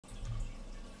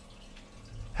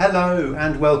Hello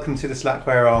and welcome to the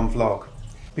Slackware ARM vlog.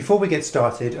 Before we get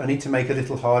started, I need to make a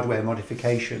little hardware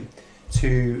modification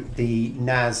to the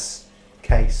NAS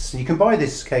case. You can buy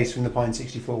this case from the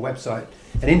Pine64 website,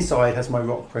 and inside has my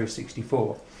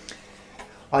RockPro64.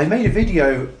 I made a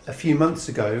video a few months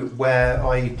ago where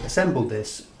I assembled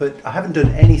this, but I haven't done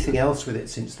anything else with it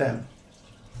since then.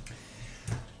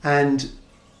 And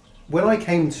when I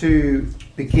came to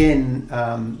begin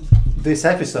this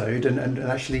episode and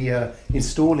actually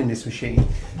installing this machine,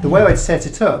 the way I'd set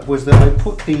it up was that I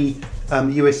put the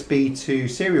USB to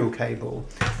serial cable.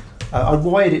 I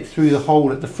wired it through the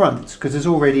hole at the front because there's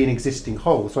already an existing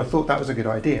hole, so I thought that was a good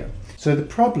idea. So the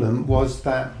problem was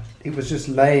that it was just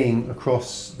laying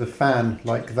across the fan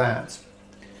like that,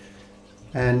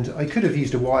 and I could have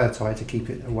used a wire tie to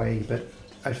keep it away, but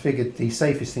I figured the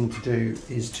safest thing to do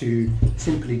is to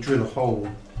simply drill a hole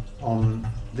on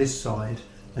this side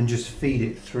and just feed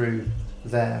it through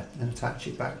there and attach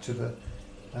it back to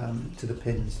the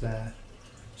pins there.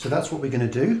 So that's what we're going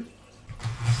to do.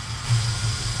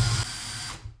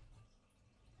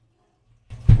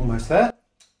 Almost there.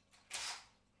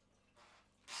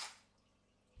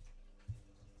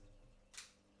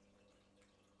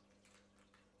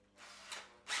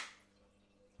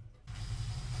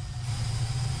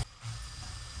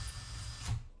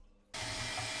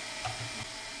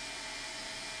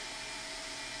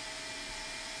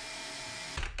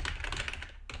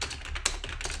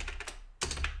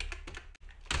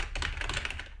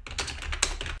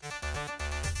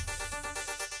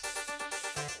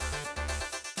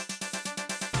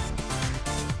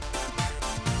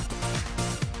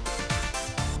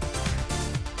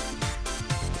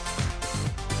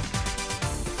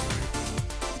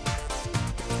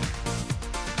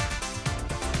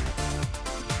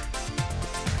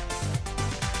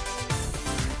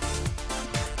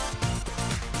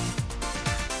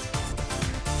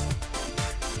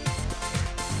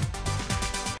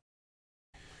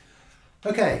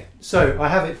 Okay, so I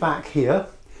have it back here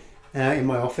in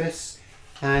my office,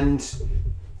 and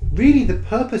really the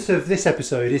purpose of this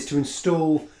episode is to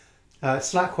install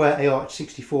Slackware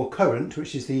AArch64 Current,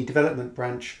 which is the development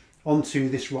branch, onto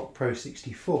this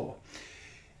RockPro64.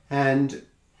 And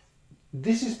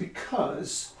this is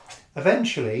because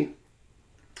eventually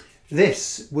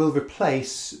this will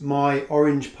replace my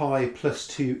Orange Pi Plus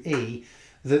 2E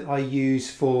that I use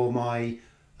for my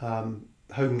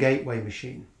home gateway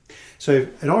machine. So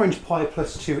an Orange Pi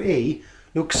Plus 2E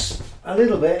looks a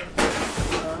little bit,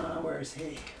 where is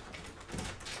he?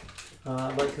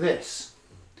 Like this.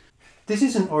 This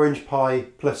is an Orange Pi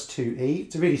Plus 2E.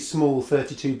 It's a really small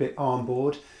 32-bit ARM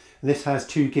board, and this has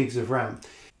 2 gigs of RAM.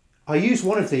 I use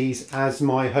one of these as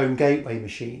my home gateway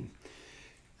machine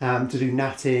to do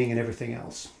natting and everything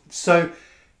else. So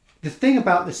the thing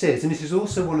about this is, and this is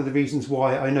also one of the reasons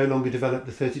why I no longer develop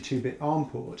the 32-bit ARM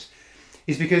port,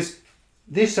 is because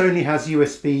this only has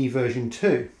USB version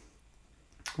 2,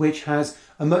 which has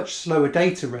a much slower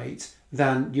data rate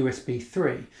than USB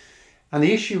 3. And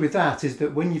the issue with that is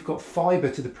that when you've got fibre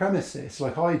to the premises,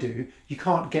 like I do, you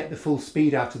can't get the full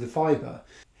speed out of the fibre.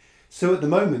 So at the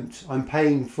moment, I'm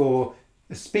paying for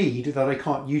a speed that I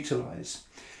can't utilise.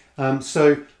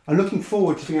 So I'm looking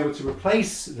forward to being able to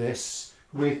replace this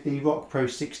with the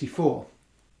RockPro64.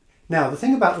 Now, the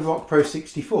thing about the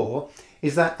RockPro64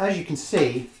 is that, as you can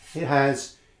see, it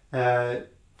has 2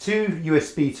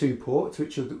 USB 2 ports,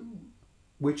 which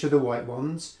are the white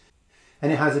ones, and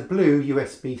it has a blue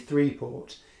USB 3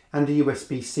 port and a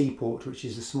USB-C port, which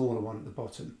is the smaller one at the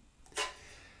bottom.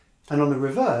 And on the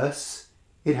reverse,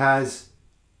 it has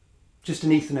just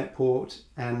an Ethernet port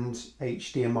and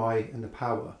HDMI and the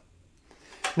power.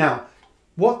 Now,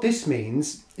 what this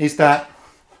means is that,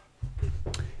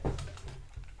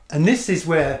 and this is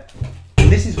where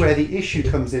the issue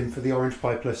comes in for the Orange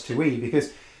Pi Plus 2E,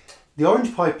 because the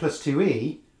Orange Pi Plus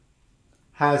 2E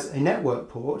has a network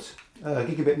port, a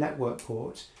gigabit network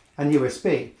port, and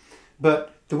USB.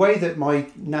 But the way that my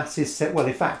NAS is set, well,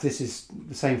 in fact, this is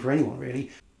the same for anyone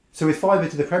really. So with fibre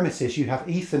to the premises, you have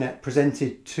Ethernet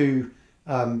presented to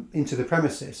into the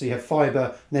premises. So you have fibre,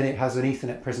 and then it has an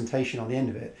Ethernet presentation on the end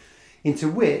of it, into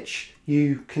which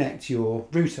you connect your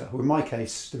router, or in my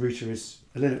case, the router is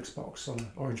a Linux box on an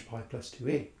Orange Pi Plus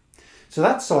 2E. So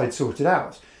that side sorted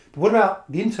out. But what about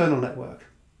the internal network?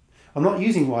 I'm not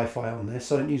using Wi-Fi on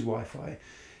this. I don't use Wi-Fi,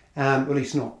 at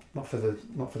least not for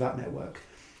that network.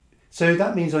 So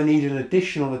that means I need an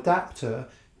additional adapter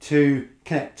to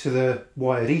connect to the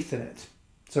wired Ethernet.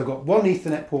 So I've got one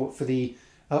Ethernet port for the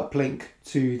uplink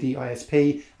to the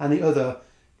ISP, and the other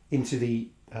into the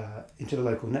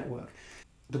local network.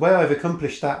 The way I've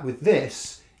accomplished that with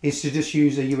this is to just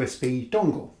use a USB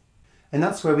dongle. and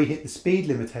that's where we hit the speed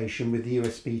limitation with the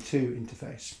USB 2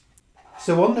 interface.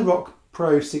 So on the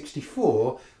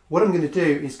RockPro64, what I'm going to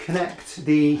do is connect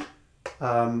the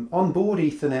onboard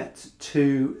Ethernet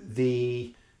to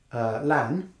the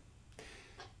LAN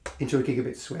into a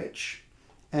gigabit switch,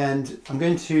 and I'm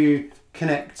going to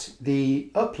connect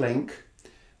the uplink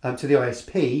to the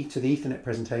ISP, to the Ethernet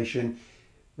presentation,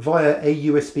 via a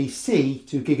USB-C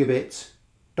to gigabit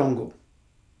dongle.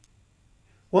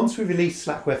 Once we release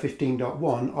Slackware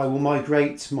 15.1, I will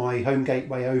migrate my home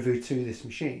gateway over to this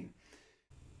machine.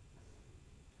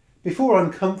 Before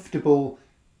I'm comfortable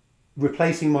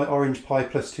replacing my Orange Pi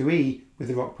Plus 2E with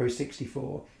the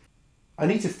RockPro64, I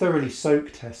need to thoroughly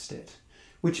soak test it,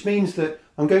 which means that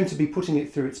I'm going to be putting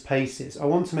it through its paces. I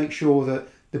want to make sure that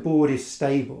the board is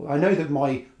stable. I know that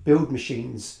my build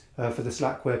machines for the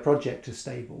Slackware project are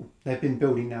stable. They've been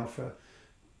building now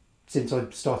since I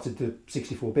started the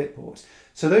 64-bit ports.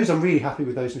 So those, I'm really happy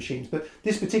with those machines. But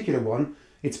this particular one,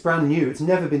 it's brand new. It's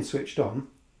never been switched on.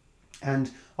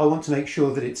 And I want to make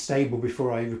sure that it's stable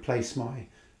before I replace my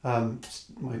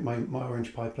my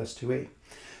Orange Pi Plus 2E.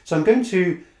 So I'm going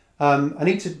to, I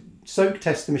need to soak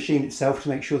test the machine itself to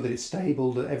make sure that it's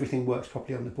stable, that everything works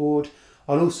properly on the board.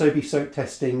 I'll also be soak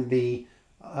testing the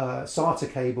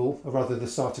SATA cable, or rather the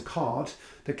SATA card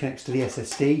that connects to the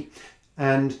SSD,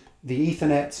 and the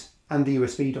Ethernet and the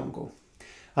USB dongle.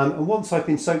 And once I've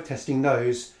been soak testing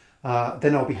those,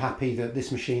 then I'll be happy that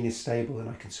this machine is stable and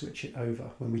I can switch it over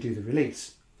when we do the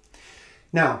release.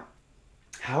 Now,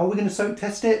 how are we going to soak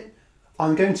test it?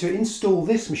 I'm going to install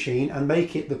this machine and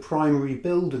make it the primary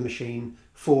builder machine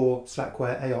for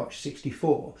Slackware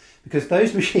AArch64, because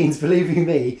those machines, believe you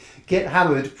me, get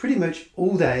hammered pretty much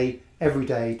all day, every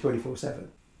day, 24/7.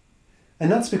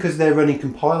 And that's because they're running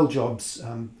compile jobs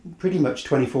pretty much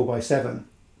 24/7.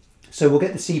 So we'll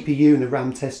get the CPU and the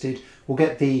RAM tested, we'll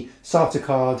get the SATA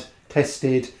card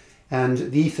tested, and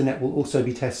the Ethernet will also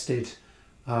be tested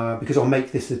because I'll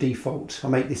make this the default. I'll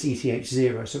make this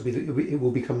ETH0, so it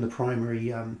will become the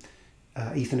primary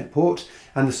Ethernet port,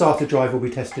 and the SATA drive will be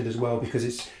tested as well, because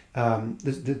it's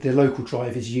the local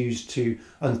drive is used to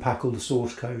unpack all the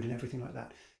source code and everything like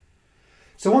that.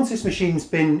 So once this machine's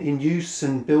been in use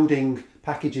and building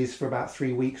packages for about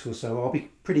 3 weeks or so, I'll be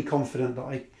pretty confident that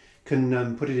I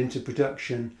can put it into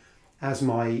production as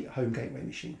my home gateway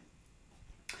machine.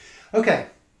 Okay,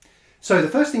 so the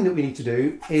first thing that we need to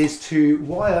do is to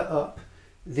wire up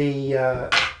the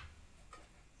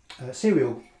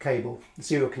serial cable, the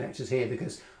serial connectors here,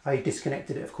 because I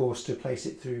disconnected it, of course, to place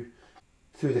it through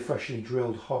the freshly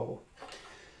drilled hole.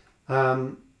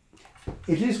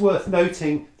 It is worth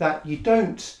noting that you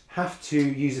don't have to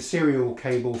use a serial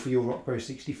cable for your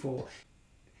RockPro64.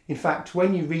 In fact,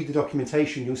 when you read the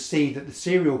documentation, you'll see that the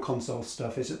serial console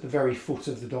stuff is at the very foot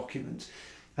of the document,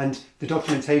 and the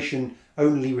documentation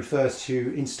only refers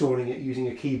to installing it using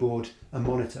a keyboard and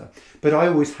monitor. But I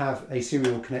always have a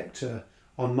serial connector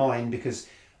on mine, because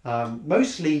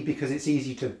mostly because it's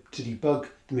easy to debug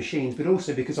the machines, but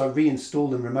also because I reinstall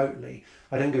them remotely.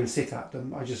 I don't go and sit at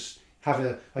them. I just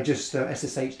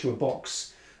SSH to a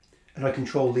box, and I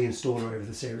control the installer over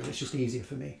the serial. It's just easier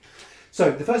for me. So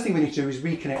the first thing we need to do is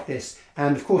reconnect this,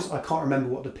 and of course I can't remember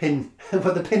what the pin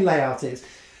layout is,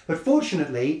 but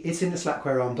fortunately it's in the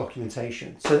Slackware ARM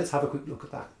documentation. So let's have a quick look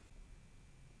at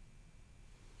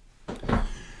that.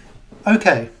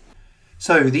 Okay,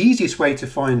 so the easiest way to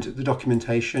find the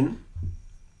documentation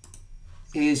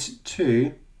is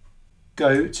to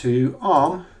go to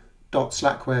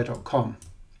arm.slackware.com.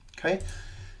 Okay.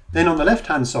 Then on the left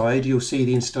hand side you'll see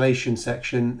the installation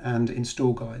section and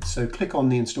install guides. So click on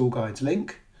the install guides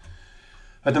link.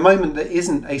 At the moment there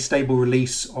isn't a stable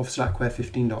release of Slackware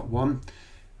 15.1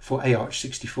 for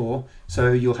AArch64,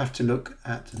 so you'll have to look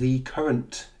at the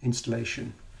current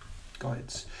installation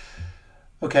guides.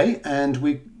 Okay, and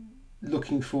we're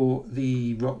looking for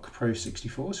the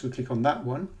RockPro64, so we click on that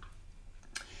one.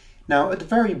 Now at the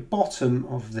very bottom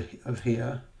of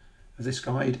this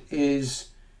guide is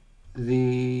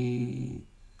there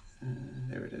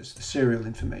it is, the serial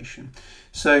information.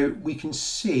 So we can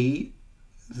see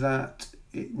that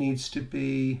it needs to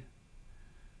be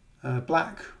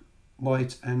black,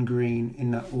 white and green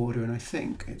in that order, and I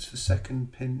think it's the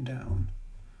second pin down.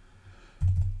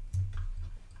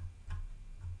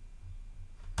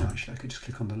 No, actually I could just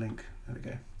click on the link. There we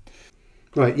go.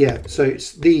 Right, yeah, so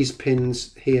it's these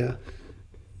pins here.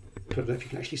 I don't know if you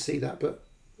can actually see that, but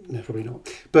no, probably not.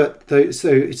 But so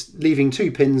it's leaving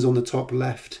 2 pins on the top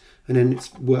left, and then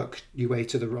it's work your way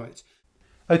to the right.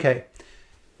 Okay,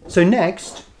 so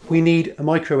next we need a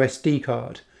micro SD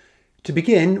card. To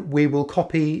begin, we will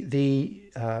copy the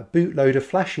bootloader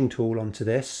flashing tool onto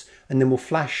this, and then we'll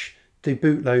flash the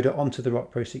bootloader onto the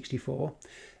RockPro64.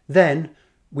 Then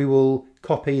we will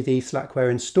copy the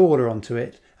Slackware installer onto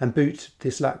it and boot the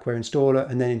Slackware installer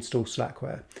and then install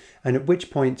Slackware. And at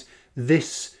which point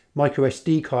this micro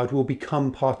SD card will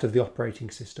become part of the operating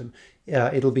system.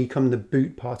 It'll become the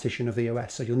boot partition of the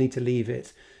OS, so you'll need to leave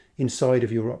it inside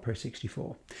of your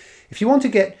RockPro64. If you want to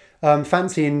get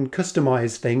fancy and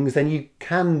customize things, then you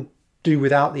can do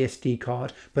without the SD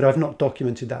card, but I've not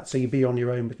documented that, so you'll be on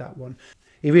your own with that one.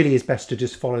 It really is best to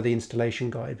just follow the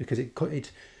installation guide because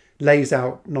it lays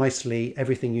out nicely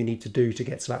everything you need to do to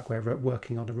get Slackware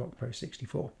working on a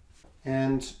RockPro64.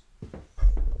 And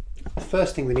the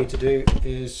first thing we need to do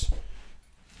is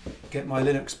get my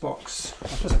Linux box. I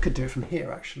suppose I could do it from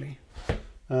here actually,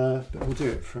 but we'll do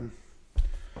it from.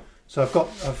 So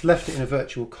I've left it in a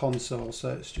virtual console, so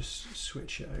let's just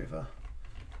switch it over.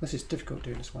 This is difficult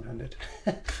doing this one-handed.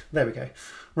 There we go.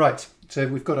 Right, so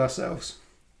we've got ourselves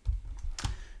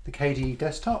the KDE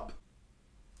desktop.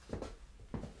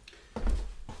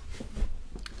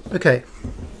 Okay.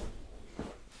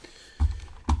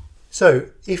 So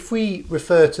if we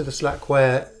refer to the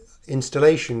Slackware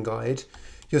installation guide,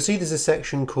 you'll see there's a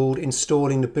section called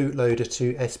installing the bootloader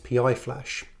to SPI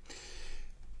flash.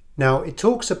 Now it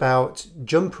talks about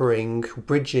jumpering,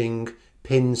 bridging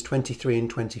pins 23 and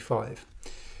 25.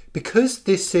 Because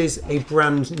this is a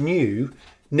brand new,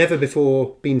 never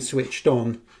before been switched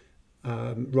on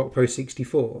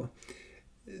RockPro64,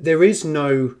 there is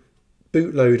no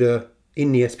bootloader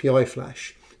in the SPI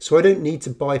flash, so I don't need to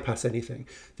bypass anything.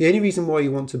 The only reason why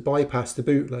you want to bypass the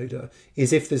bootloader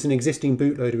is if there's an existing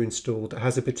bootloader installed that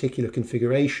has a particular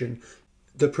configuration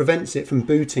that prevents it from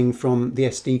booting from the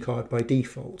SD card by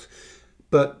default.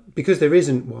 But because there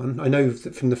isn't one, I know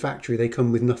that from the factory they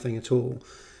come with nothing at all,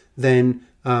 then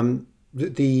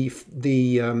the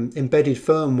embedded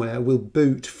firmware will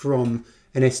boot from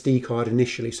an SD card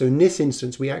initially. So in this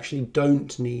instance, we actually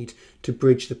don't need to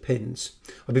bridge the pins.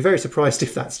 I'd be very surprised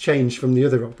if that's changed from the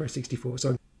other RockPro64.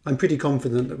 So I'm pretty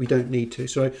confident that we don't need to.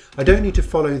 So I don't need to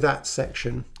follow that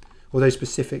section or those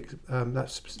specific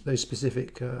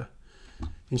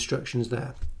instructions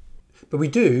there. But we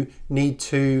do need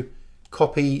to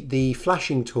copy the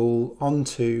flashing tool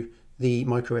onto the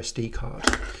micro SD card.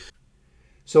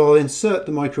 So I'll insert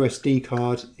the micro SD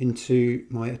card into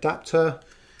my adapter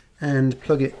and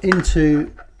plug it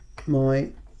into my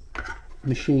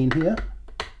machine here.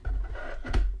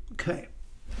 Okay,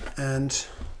 and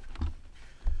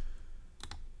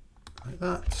like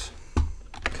that.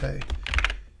 Okay.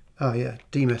 Oh yeah,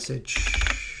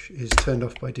 dmessage is turned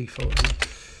off by default.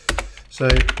 So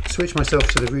switch myself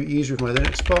to the root user of my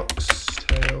Linux box,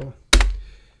 tail,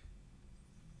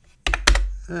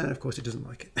 and of course it doesn't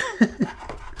like it.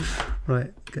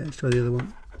 Right, okay, let's try the other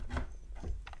one.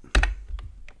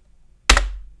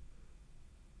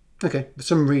 Okay, for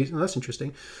some reason, that's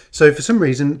interesting. So for some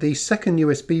reason, the second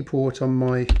USB port on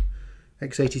my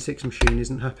x86 machine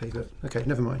isn't happy, but okay,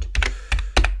 never mind.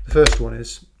 The first one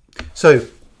is. So,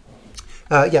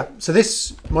 yeah, so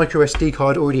this micro SD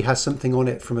card already has something on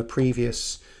it from a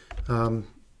previous, I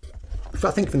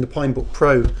think from the Pinebook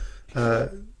Pro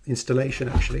installation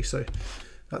actually, so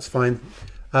that's fine.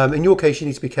 In your case, you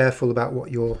need to be careful about what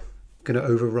you're going to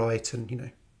overwrite and, you know.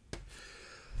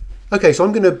 Okay, so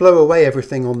I'm going to blow away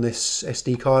everything on this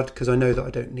SD card because I know that I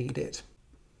don't need it.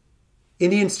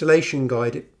 In the installation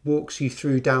guide, it walks you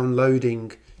through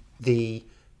downloading the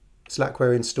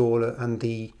Slackware installer and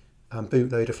the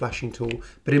bootloader flashing tool.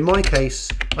 But in my case,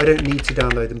 I don't need to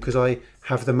download them because I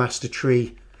have the master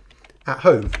tree at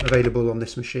home available on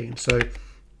this machine. So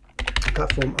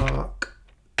platform ARC,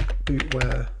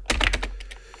 bootware,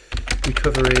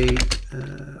 recovery,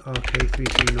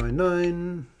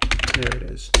 RK3399, there it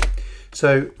is.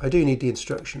 So I do need the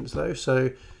instructions though.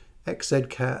 So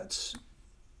xzcat,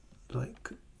 like,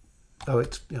 oh,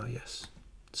 it's, oh yes.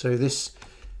 So this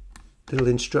little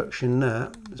instruction there,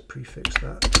 let's prefix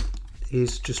that,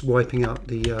 is just wiping out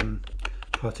the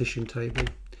partition table.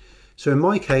 So in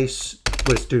my case,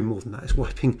 well, it's doing more than that. It's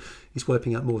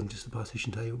wiping out more than just the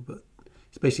partition table, but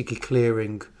it's basically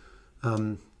clearing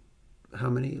how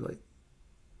many, like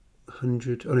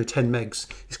 100, oh no, 10 megs.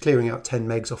 It's clearing out 10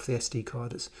 megs off the SD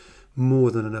card. It's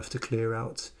more than enough to clear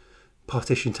out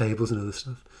partition tables and other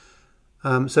stuff.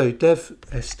 So dev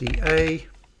SDA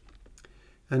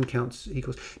and counts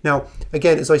equals. Now,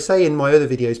 again, as I say in my other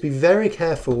videos, be very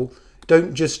careful.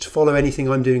 Don't just follow anything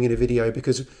I'm doing in a video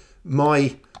because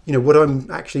my, you know, what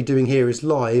I'm actually doing here is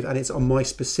live and it's on my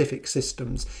specific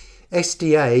systems.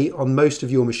 SDA on most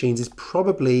of your machines is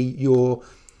probably your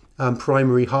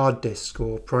primary hard disk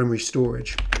or primary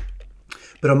storage.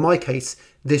 But on my case,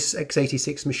 this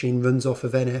x86 machine runs off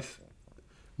of NF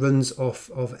runs off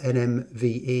of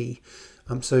NMVE.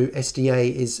 So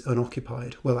SDA is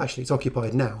unoccupied. Well, actually it's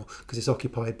occupied now because it's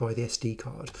occupied by the SD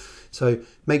card. So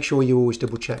make sure you always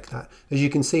double check that. As you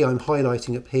can see, I'm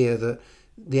highlighting up here that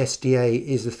the SDA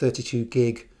is the 32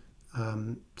 gig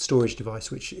storage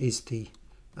device, which is the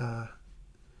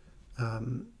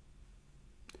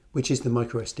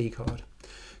micro SD card.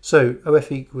 So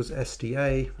OF equals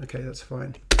SDA. Okay, that's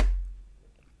fine.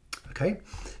 Okay,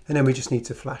 and then we just need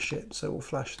to flash it. So we'll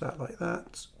flash that like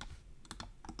that.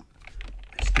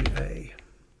 SDA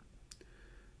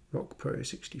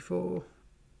RockPro64.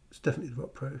 It's definitely the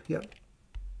RockPro. Yep.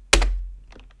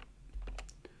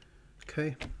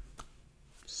 Okay.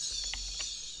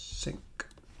 Sync.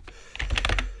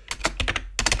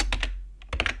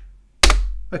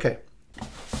 Okay.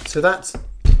 So that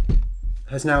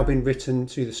has now been written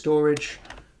to the storage,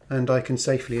 and I can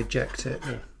safely eject it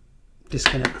or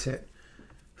disconnect it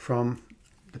from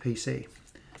the PC.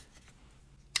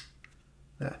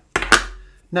 There.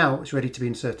 Now it's ready to be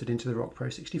inserted into the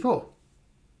RockPro64.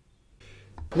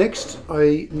 Next,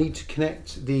 I need to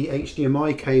connect the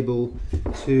HDMI cable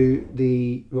to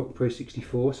the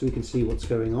RockPro64 so we can see what's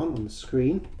going on the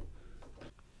screen.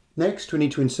 Next, we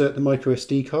need to insert the micro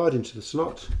SD card into the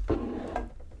slot,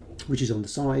 which is on the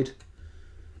side.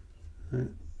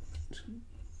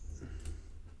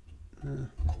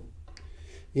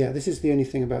 Yeah, this is the only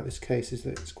thing about this case, is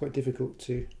that it's quite difficult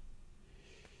to...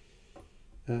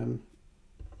 no,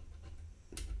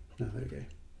 there we go.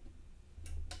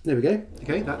 There we go.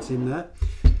 Okay, that's in there.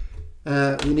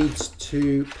 We need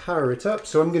to power it up.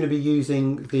 So I'm going to be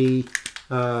using the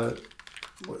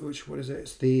what is it?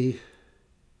 It's the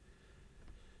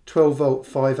 12 volt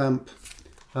 5 amp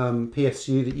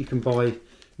PSU that you can buy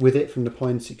with it from the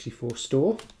Pine64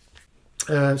 store.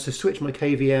 So switch my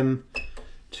KVM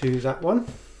to that one.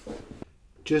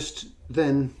 Just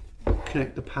then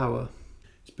connect the power.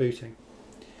 It's booting.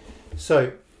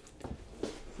 So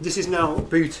this is now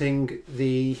booting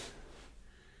the,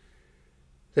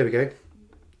 there we go.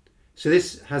 So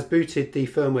this has booted the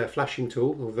firmware flashing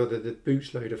tool, or rather the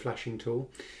bootloader flashing tool.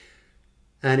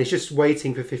 And it's just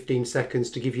waiting for 15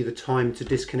 seconds to give you the time to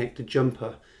disconnect the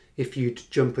jumper if you'd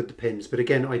jumpered the pins. But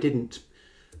again, I didn't,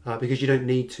 because you don't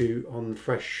need to on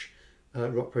fresh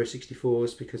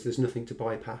RockPro64s, because there's nothing to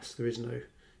bypass. There is no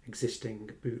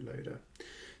existing bootloader.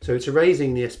 So it's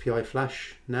erasing the SPI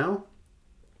flash now,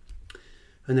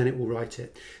 and then it will write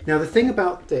it. Now the thing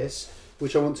about this,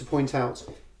 which I want to point out,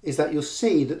 is that you'll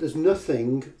see that there's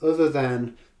nothing other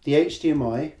than the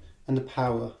HDMI and the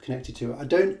power connected to it.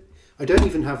 I don't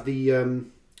even have the,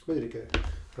 where did it go?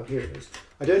 Oh, here it is.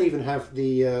 I don't even have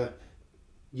the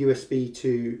USB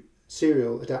to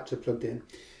serial adapter plugged in.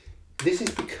 This is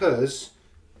because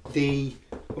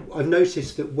I've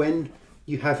noticed that when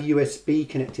you have USB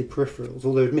connected peripherals,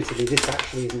 although admittedly this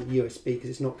actually isn't USB because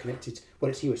it's not connected,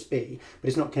 well it's USB, but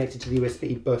it's not connected to the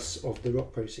USB bus of the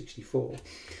RockPro64.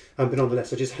 But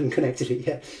nonetheless, I just hadn't connected it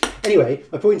yet. Anyway,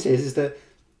 my point is that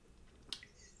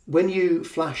when you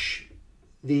flash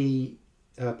the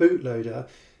bootloader,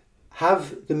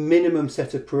 have the minimum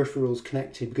set of peripherals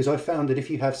connected, because I found that if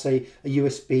you have, say, a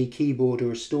USB keyboard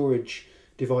or a storage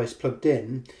device plugged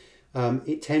in,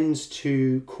 it tends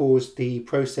to cause the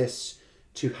process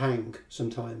to hang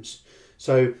sometimes.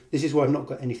 So this is why I've not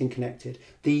got anything connected.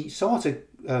 The SATA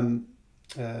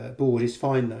board is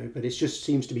fine though, but it just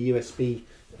seems to be USB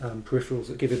peripherals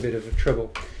that give a bit of a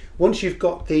trouble. Once you've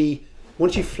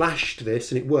flashed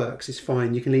this and it works, it's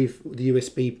fine. You can leave the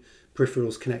USB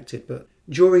peripherals connected, but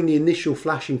during the initial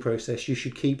flashing process, you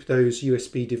should keep those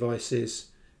USB devices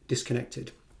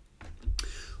disconnected.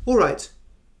 All right.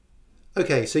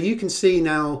 Okay, so you can see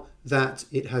now that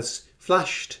it has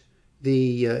flashed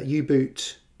the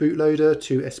U-boot bootloader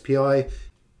to SPI.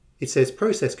 It says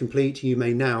process complete, you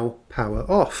may now power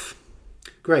off.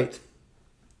 Great.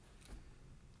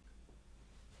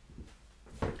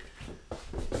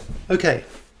 Okay,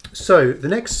 so the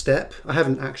next step, I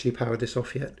haven't actually powered this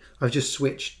off yet. I've just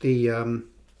switched the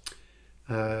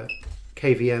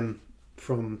KVM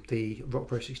from the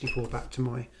RockPro64 back to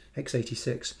my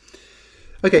x86.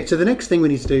 Okay, so the next thing we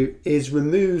need to do is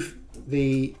remove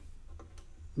the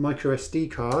micro SD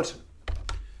card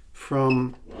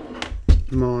from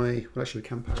my, well actually we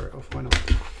can power it off, why not?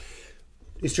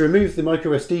 Is to remove the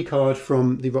micro SD card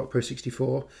from the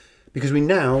RockPro64, because we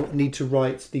now need to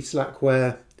write the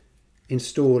Slackware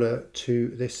installer to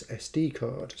this SD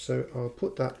card. So I'll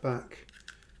put that back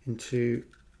into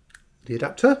the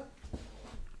adapter,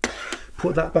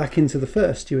 put that back into the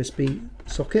first USB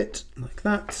socket like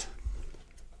that.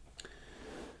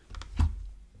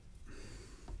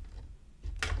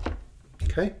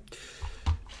 Okay.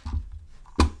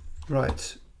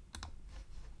 Right.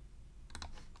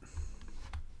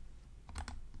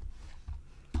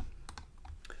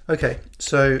 Okay,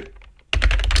 so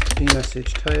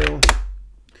message tail.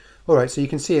 All right, so you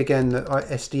can see again that our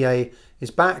SDA is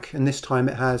back, and this time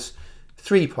it has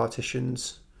 3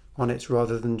 partitions on it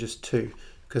rather than just 2,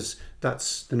 because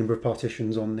that's the number of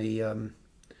partitions on the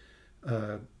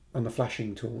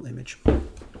flashing tool image.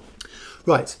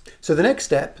 Right, so the next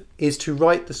step is to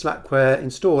write the Slackware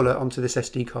installer onto this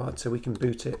SD card so we can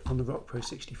boot it on the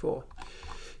RockPro64.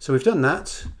 So we've done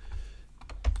that.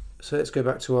 So let's go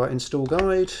back to our install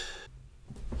guide.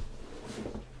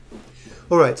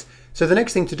 All right, so the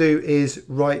next thing to do is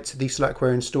write the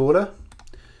Slackware installer.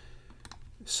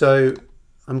 So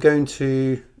I'm going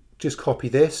to just copy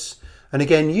this. And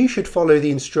again, you should follow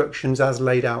the instructions as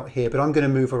laid out here, but I'm going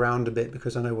to move around a bit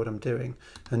because I know what I'm doing.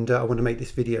 And I want to make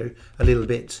this video a little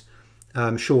bit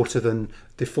shorter than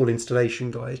the full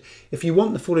installation guide. If you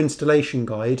want the full installation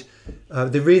guide,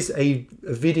 there is a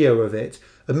video of it.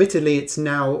 Admittedly, it's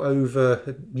now over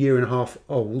a year and a half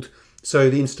old, so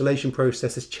the installation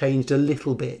process has changed a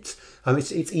little bit.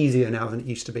 It's easier now than it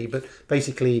used to be, but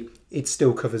basically it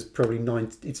still covers probably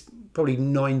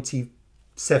 97%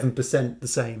 the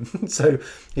same. So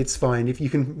it's fine. If you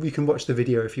can watch the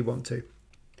video if you want to.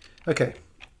 Okay.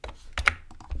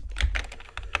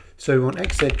 So we want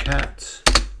xzcat,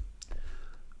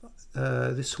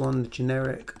 this one, the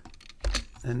generic,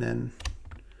 and then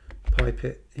pipe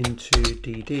it into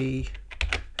DD,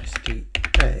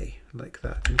 SDA, like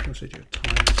that. And you can also do a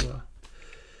time as well.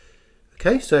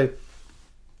 Okay, so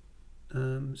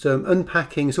I'm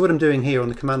unpacking. So what I'm doing here on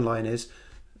the command line is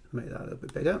make that a little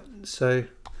bit bigger. So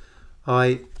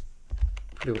I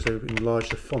could also enlarge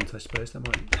the font, I suppose. That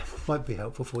might be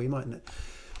helpful for you, mightn't it?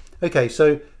 Okay,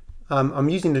 so I'm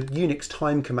using the Unix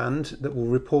time command that will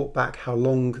report back how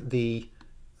long the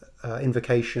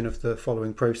invocation of the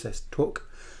following process took.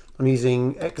 I'm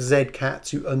using xzcat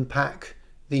to unpack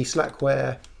the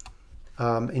Slackware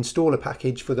installer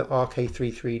package for the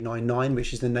RK3399,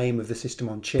 which is the name of the system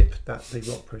on chip that the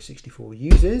RockPro64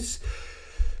 uses.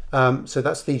 So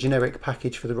that's the generic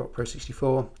package for the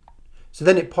RockPro64. So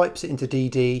then it pipes it into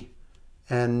DD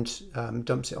and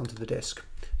dumps it onto the disk.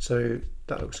 So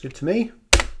that looks good to me.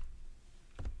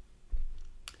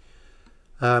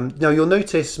 Now you'll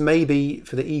notice maybe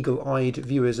for the eagle-eyed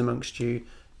viewers amongst you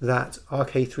that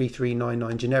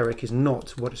RK3399 generic is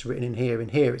not what it's written in here. In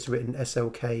here it's written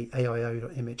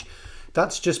slkaio.image.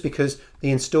 That's just because the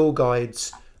install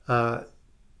guides,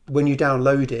 when you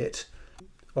download it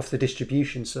off the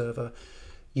distribution server,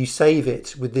 you save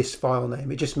it with this file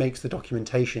name. It just makes the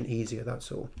documentation easier,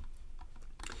 that's all.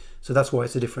 So that's why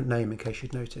it's a different name, in case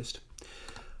you'd noticed.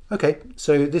 Okay,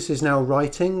 so this is now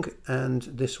writing, and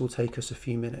this will take us a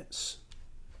few minutes.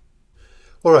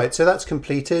 All right, so that's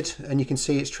completed, and you can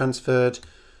see it's transferred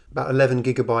about 11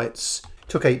 gigabytes.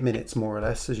 Took 8 minutes, more or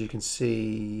less, as you can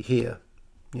see here.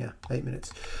 Yeah, 8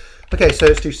 minutes. Okay, so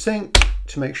let's do sync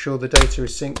to make sure the data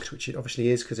is synced, which it obviously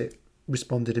is because it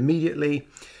responded immediately.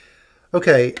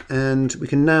 Okay, and we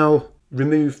can now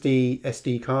remove the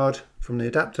SD card from the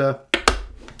adapter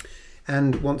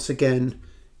and once again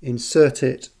insert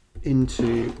it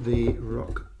into the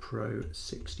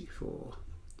RockPro64.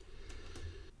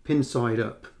 Pin side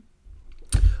up.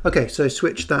 Okay, so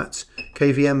switch that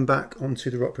KVM back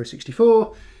onto the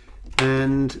RockPro64,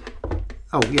 and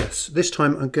oh yes, this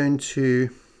time I'm going to,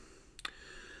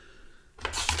 I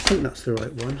think that's the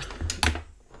right one.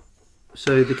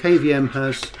 So the KVM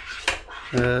has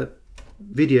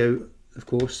video, of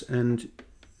course, and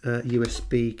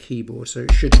USB keyboard, so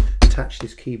it should attach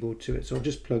this keyboard to it. So I'll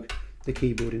just plug the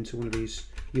keyboard into one of these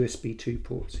USB 2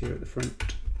 ports here at the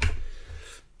front,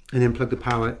 and then plug the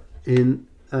power in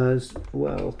as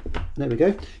well. There we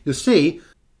go. You'll see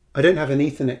I don't have an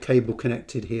Ethernet cable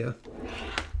connected here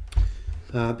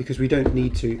because we don't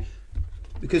need to.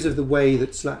 Because of the way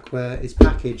that Slackware is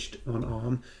packaged on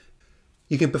ARM,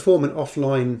 you can perform an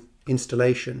offline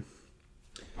installation.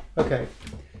 Okay,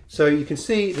 so you can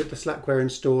see that the Slackware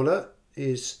installer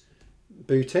is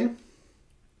booting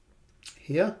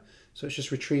here. So it's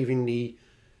just retrieving the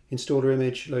installer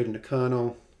image, loading the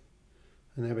kernel,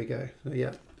 and there we go. So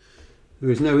yeah,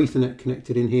 there is no Ethernet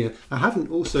connected in here. I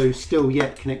haven't also still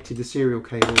yet connected the serial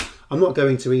cable. I'm not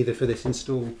going to either for this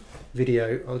install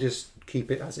video. I'll just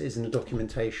keep it as it is in the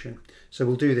documentation. So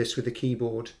we'll do this with the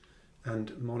keyboard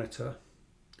and monitor.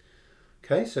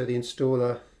 Okay, so the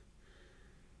installer,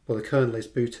 well, the kernel is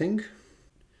booting.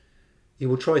 It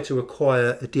will try to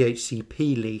acquire a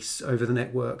DHCP lease over the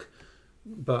network,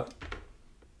 but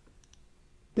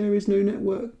there is no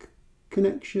network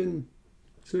connection,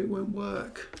 so it won't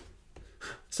work.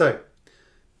 So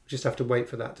Just have to wait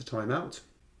for that to time out.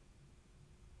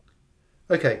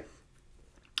 Okay,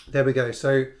 there we go.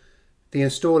 So the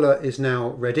installer is now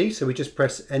ready. So we just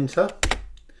press enter.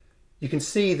 You can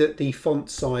see that the font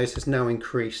size has now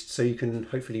increased, so you can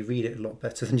hopefully read it a lot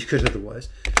better than you could otherwise.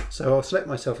 So I'll select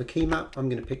myself a key map. I'm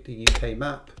going to pick the UK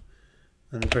map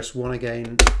and press 1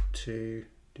 again to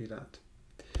do that.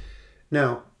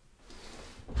 Now,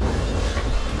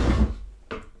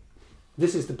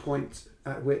 this is the point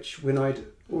at which, when I'd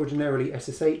ordinarily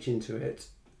SSH into the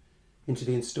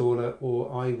installer,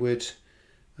 or I would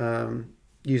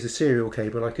use the serial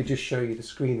cable, I could just show you the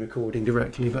screen recording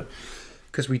directly, but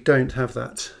because we don't have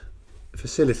that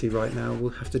facility right now, we'll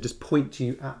have to just point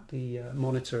you at the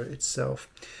monitor itself.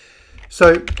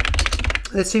 So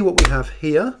let's see what we have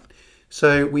here.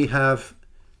 So we have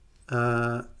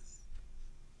okay,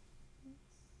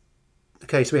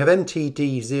 so we have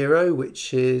NTD0,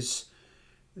 which is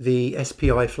the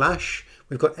SPI flash.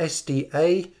 We've got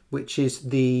SDA, which is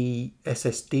the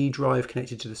SSD drive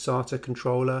connected to the SATA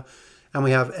controller. And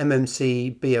we have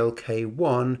MMC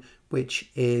BLK1, which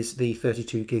is the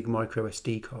 32 gig micro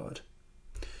SD card.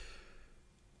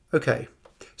 Okay,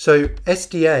 so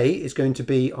SDA is going to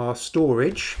be our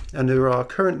storage, and there are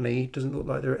currently, doesn't look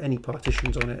like there are any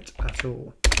partitions on it at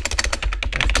all.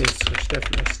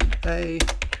 fdisk/SDA,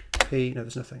 P, no,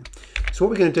 there's nothing. So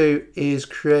what we're going to do is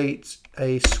create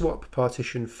a swap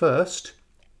partition first.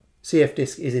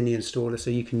 CFdisk is in the installer, so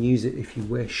you can use it if you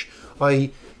wish.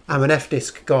 I am an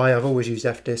fdisk guy. I've always used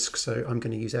fdisk, so I'm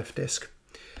going to use fdisk.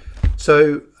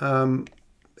 So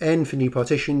N for new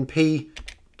partition, P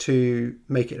to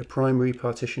make it a primary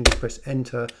partition, just press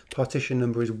enter. Partition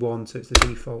number is 1, so it's the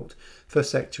default.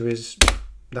 First sector is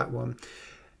that one.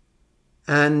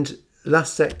 And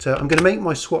last sector, I'm going to make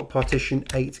my swap partition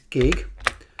 8 gig.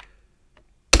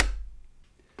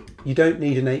 You don't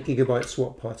need an 8 gigabyte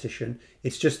swap partition.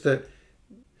 It's just that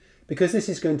because this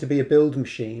is going to be a build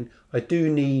machine, I do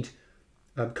need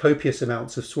copious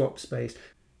amounts of swap space.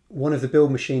 One of the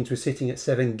build machines was sitting at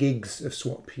 7 gigs of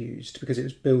swap used because it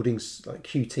was building like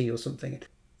Qt or something.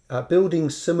 Building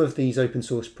some of these open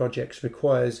source projects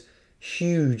requires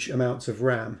huge amounts of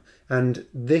RAM, and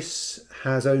this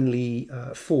has only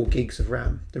 4 gigs of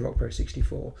RAM, the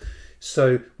RockPro64.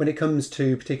 So when it comes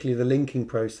to particularly the linking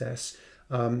process,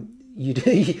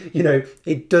 you know,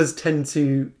 it does tend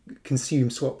to consume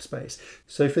swap space.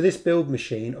 So for this build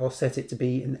machine, I'll set it to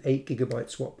be an 8 gigabyte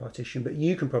swap partition, but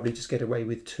you can probably just get away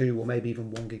with 2 or maybe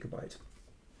even 1 gigabyte.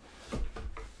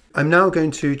 I'm now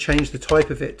going to change the type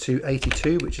of it to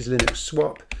 82, which is Linux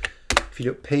swap. If you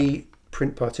look P,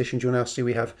 print partitions, you'll now see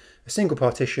we have a single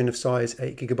partition of size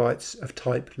 8 gigabytes of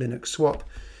type Linux swap.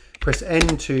 Press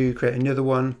N to create another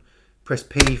one. Press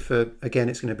P for, again,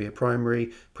 it's going to be a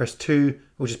primary. Press 2,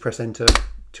 or just press enter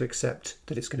to accept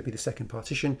that it's going to be the second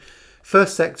partition.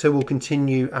 First sector will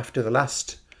continue after the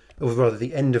last, or rather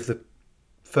the end of the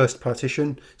first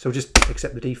partition. So we'll just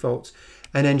accept the defaults,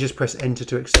 and then just press enter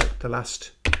to accept the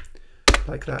last,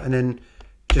 like that. And then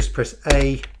just press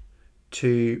A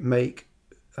to make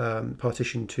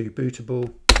partition 2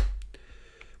 bootable,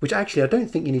 which actually I don't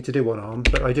think you need to do on ARM,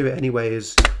 but I do it anyway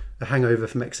as a hangover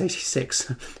from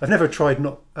x86. I've never tried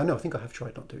not, I think I have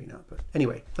tried not doing that, but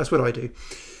anyway, that's what I do.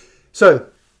 So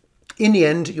in the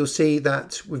end, you'll see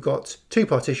that we've got 2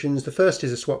 partitions. The first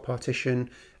is a swap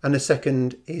partition, and the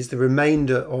second is the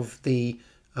remainder of the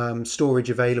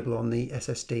storage available on the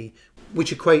SSD,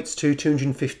 which equates to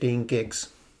 215 gigs.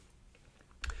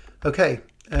 Okay,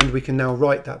 and we can now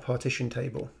write that partition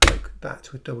table like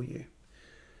that with W.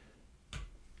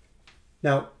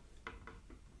 Now,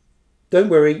 don't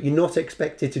worry, you're not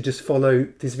expected to just follow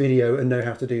this video and know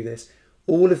how to do this.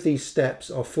 All of these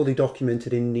steps are fully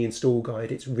documented in the install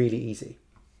guide. It's really easy.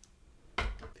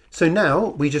 So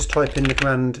now we just type in the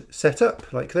command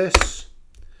setup like this.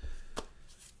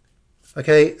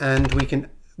 Okay, and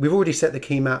we've already set the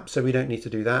key map, so we don't need to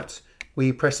do that.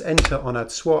 We press enter on add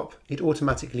swap. It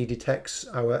automatically detects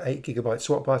our 8 gigabyte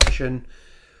swap partition.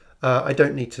 I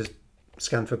don't need to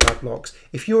scan for bad blocks.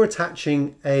 If you're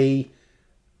attaching a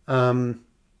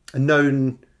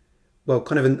known, well,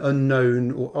 kind of an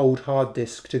unknown or old hard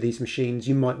disk to these machines,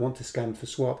 you might want to scan for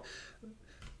swap.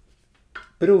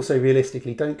 But also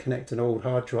realistically, don't connect an old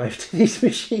hard drive to these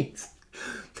machines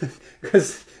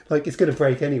because like it's going to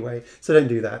break anyway, so don't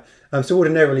do that. So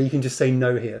ordinarily you can just say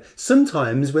no here.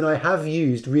 Sometimes when I have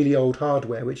used really old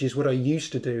hardware, which is what I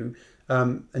used to do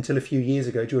until a few years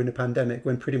ago during the pandemic,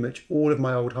 when pretty much all of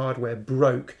my old hardware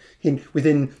broke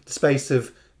within the space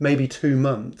of maybe 2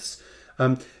 months.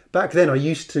 Back then I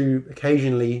used to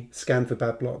occasionally scan for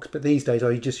bad blocks, but these days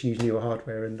I just use newer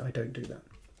hardware and I don't do that.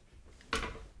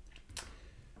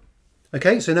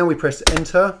 Okay, so now we press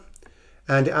enter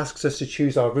and it asks us to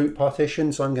choose our root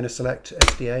partition. So I'm going to select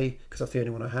SDA because that's the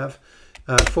only one I have.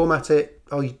 Format it.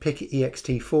 I'll pick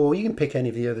ext4. You can pick any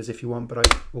of the others if you want, but I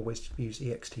always use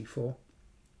ext4.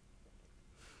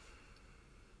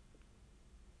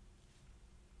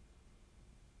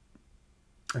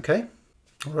 Okay,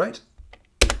 all right.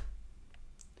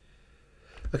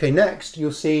 Okay, next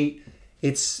you'll see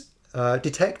it's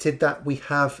detected that we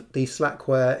have the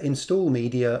Slackware install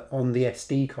media on the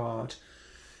SD card.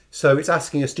 So it's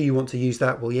asking us, do you want to use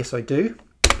that? Well, yes, I do.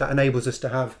 That enables us to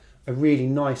have a really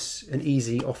nice and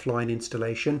easy offline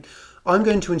installation. I'm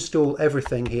going to install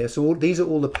everything here. So these are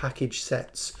all the package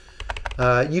sets.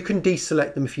 You can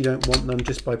deselect them if you don't want them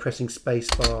just by pressing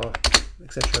spacebar,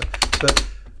 etc.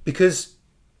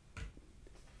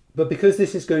 But because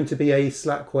this is going to be a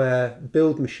Slackware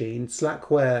build machine,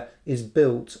 Slackware is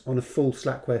built on a full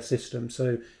Slackware system.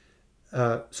 So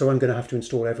I'm going to have to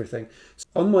install everything.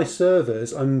 On my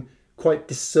servers, I'm quite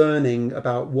discerning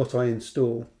about what I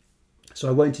install. So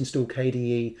I won't install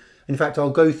KDE. In fact,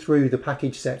 I'll go through the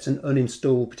package sets and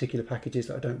uninstall particular packages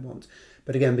that I don't want.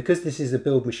 But again, because this is a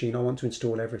build machine, I want to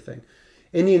install everything.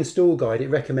 In the install guide, it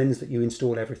recommends that you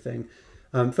install everything.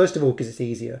 First of all, because it's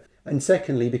easier. And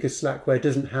secondly, because Slackware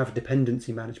doesn't have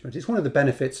dependency management. It's one of the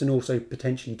benefits and also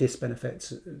potentially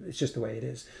disbenefits. It's just the way it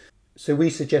is. So we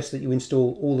suggest that you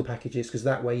install all the packages because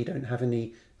that way you don't have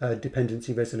any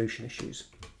dependency resolution issues.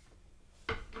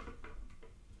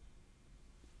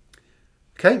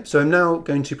 Okay, so I'm now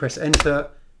going to press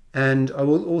enter and I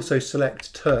will also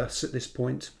select terse at this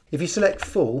point. If you select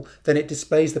full, then it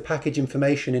displays the package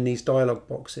information in these dialog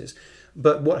boxes.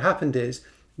 But what happened is,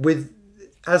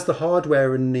 as the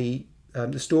hardware and the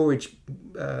storage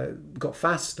got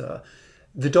faster,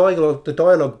 the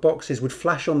dialog boxes would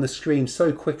flash on the screen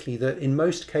so quickly that in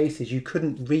most cases you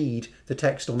couldn't read the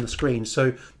text on the screen.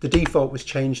 So the default was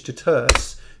changed to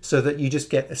terse so that you just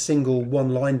get a single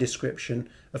one-line description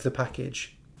of the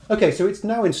package. Okay, so it's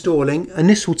now installing and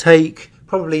this will take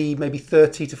probably maybe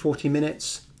 30 to 40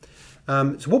 minutes.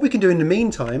 So what we can do in the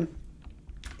meantime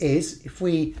is, if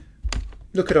we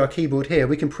look at our keyboard here,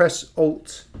 we can press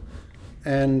Alt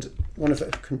and one of the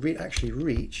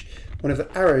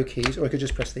arrow keys, or I could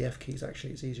just press the F keys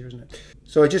actually, it's easier, isn't it?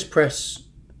 So I just press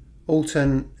Alt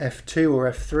and F2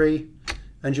 or F3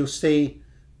 and you'll see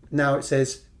now it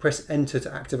says press enter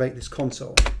to activate this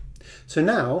console. So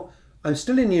now I'm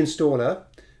still in the installer,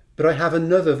 but I have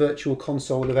another virtual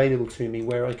console available to me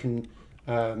where I can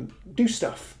do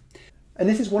stuff. And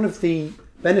this is one of the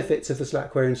benefits of the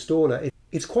Slackware installer.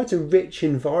 It's quite a rich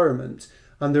environment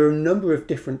and there are a number of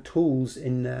different tools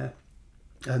in there.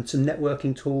 Some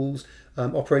networking tools,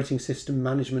 operating system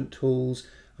management tools,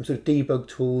 sort of debug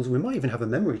tools. We might even have a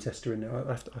memory tester in there.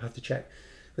 I'll have to check.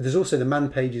 But there's also the man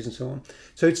pages and so on.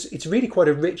 So it's really quite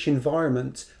a rich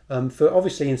environment for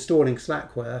obviously installing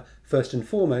Slackware first and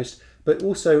foremost, but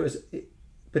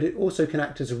it also can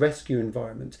act as a rescue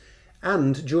environment.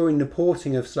 And during the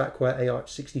porting of Slackware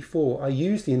AArch64, I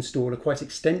used the installer quite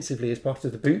extensively as part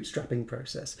of the bootstrapping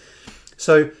process.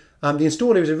 So the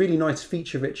installer is a really nice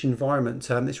feature-rich environment.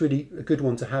 It's really a good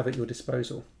one to have at your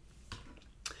disposal.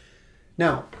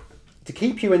 Now, to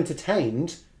keep you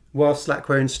entertained while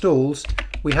Slackware installs,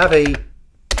 we have a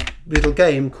little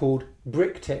game called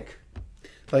bricktick,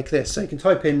 like this. So you can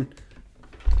type in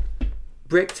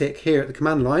bricktick here at the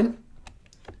command line,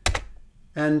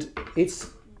 and it's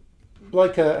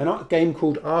like a game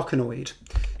called Arkanoid.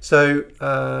 So,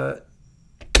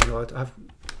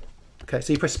 okay,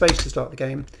 so you press space to start the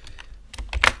game,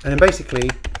 and then basically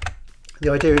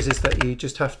the idea is that you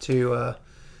just have to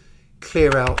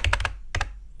clear out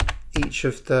each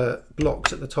of the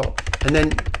blocks at the top, and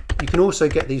then you can also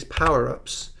get these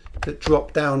power-ups that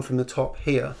drop down from the top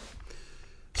here.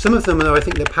 Some of them, though, I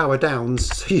think they're power downs,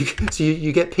 so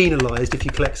you get penalised if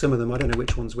you collect some of them. I don't know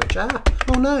which one's which.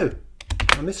 Oh no,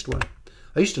 I missed one.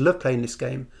 I used to love playing this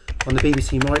game on the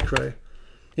BBC Micro.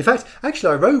 In fact,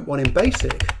 actually I wrote one in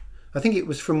BASIC. I think it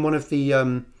was from one of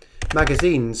the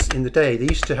magazines in the day. They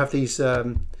used to have these,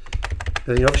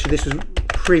 obviously this was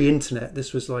pre-internet,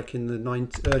 this was like in the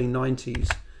early 90s,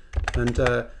 and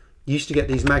you used to get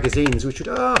these magazines which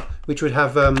would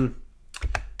have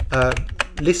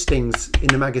listings in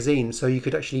the magazine, so you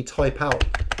could actually type out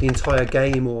the entire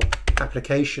game or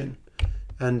application,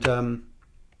 and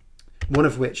one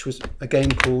of which was a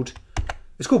game called,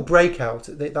 it's called Breakout.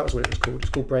 That was what it was called. It's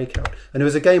called Breakout. And there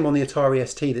was a game on the Atari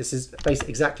ST. This is basically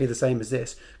exactly the same as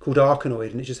this, called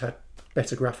Arkanoid, and it just had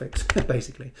better graphics,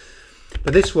 basically.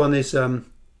 But this one is a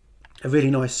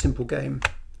really nice, simple game,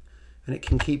 and it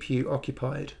can keep you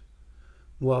occupied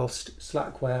whilst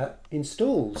Slackware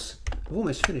installs. I've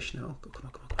almost finished now. Come on, come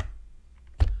on, come on.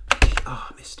 Ah,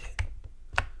 I missed it.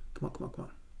 Come on, come on, come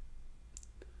on.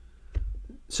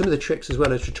 Some of the tricks as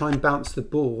well is to try and bounce the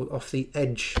ball off the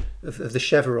edge of the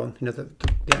chevron, you know, the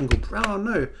angle, oh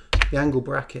no, the angle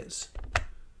brackets.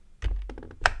 Come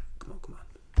on, come on.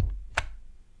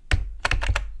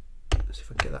 Let's see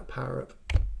if I can get that power up.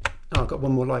 Oh, I've got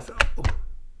one more life. Oh,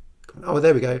 come on. Oh,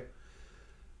 there we go.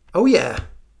 Oh yeah.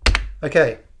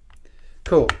 Okay,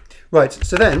 cool. Right,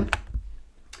 so then,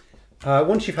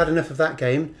 once you've had enough of that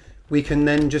game, we can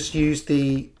then just use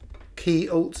the key,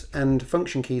 alt and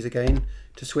function keys again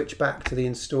to switch back to the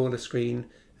installer screen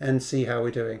and see how we're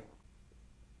doing.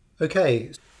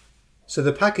 Okay, so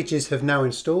the packages have now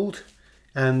installed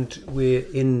and we're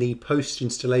in the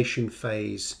post-installation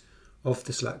phase of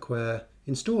the Slackware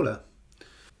installer.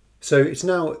 So it's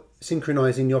now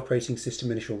synchronizing the operating system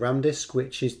initial RAM disk,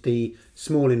 which is the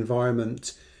small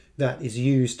environment that is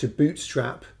used to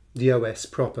bootstrap the OS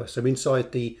proper. So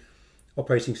inside the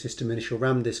operating system initial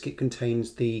RAM disk, it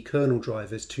contains the kernel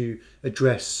drivers to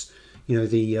address, you know,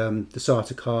 the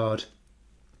SATA card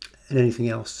and anything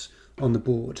else on the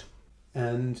board.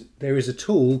 And there is a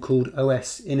tool called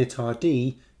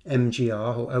os-initRD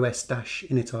MGR or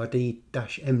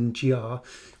os-initRD-MGR,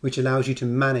 which allows you to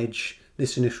manage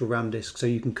this initial RAM disk so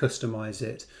you can customize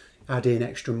it, add in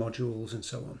extra modules and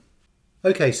so on.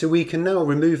 Okay, so we can now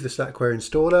remove the Slackware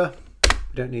installer.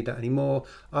 We don't need that anymore.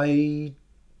 I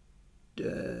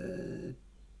don't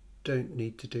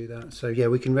need to do that. So yeah,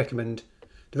 we can recommend,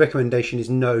 the recommendation is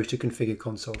no to configure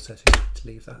console settings, to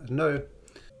leave that as no.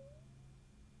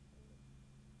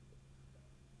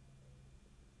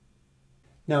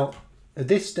 Now, at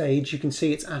this stage, you can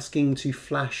see it's asking to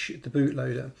flash the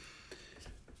bootloader.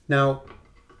 Now,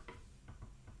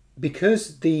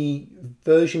 because the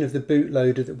version of the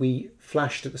bootloader that we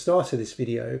flashed at the start of this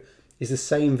video is the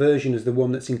same version as the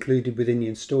one that's included within the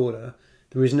installer,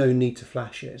 there is no need to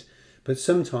flash it. But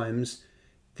sometimes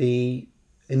the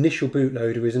initial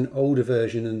bootloader is an older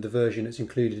version than the version that's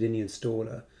included in the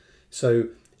installer. So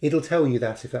it'll tell you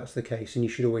that if that's the case, and you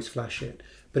should always flash it.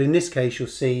 But in this case, you'll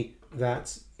see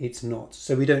that it's not.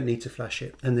 So we don't need to flash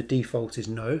it. And the default is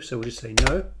no. So we'll just say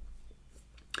no.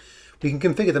 We can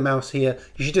configure the mouse here.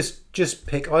 You should just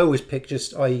pick, I always pick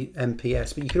just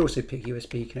IMPS, but you can also pick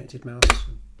USB connected mouse.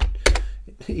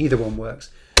 Either one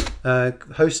works.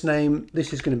 Host name,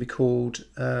 this is going to be called,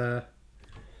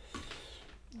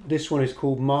 this one is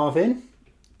called Marvin.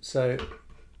 So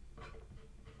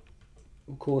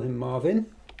we'll call him Marvin.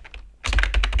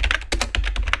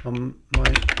 On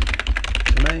my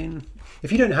domain.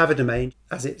 If you don't have a domain,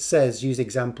 as it says, use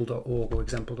example.org or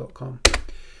example.com.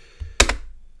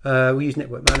 We'll use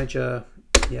Network Manager,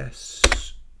 yes,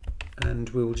 and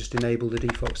we'll just enable the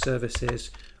default services.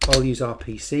 I'll use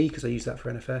RPC because I use that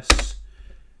for NFS.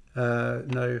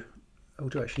 No, I'll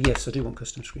do actually, yes, I do want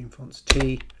custom screen fonts,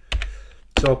 T.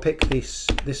 So I'll pick this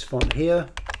font here,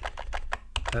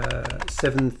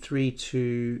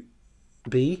 732B.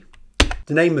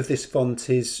 The name of this font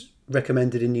is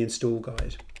recommended in the install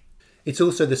guide. It's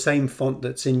also the same font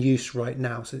that's in use right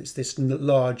now, so it's this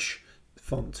large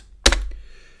font.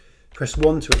 Press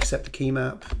 1 to accept the key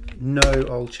map. No,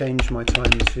 I'll change my time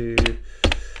to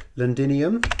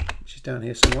Londinium, which is down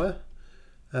here somewhere.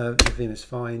 Vim is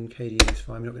fine, KDE is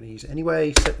fine, I'm not going to use it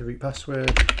anyway. Set the root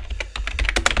password.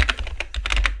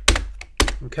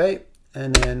 Okay,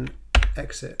 and then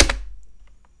exit.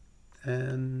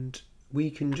 And we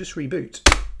can just reboot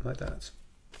like that.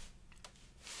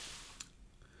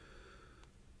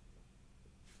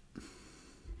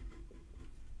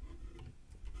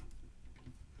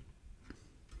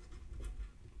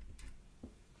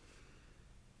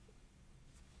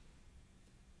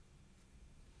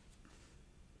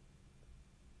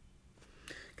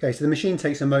 Okay, so the machine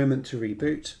takes a moment to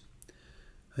reboot,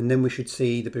 and then we should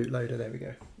see the bootloader. There we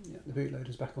go. Yeah, the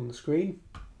bootloader's back on the screen.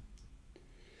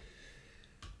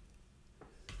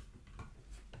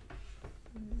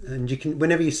 And you can,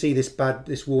 whenever you see this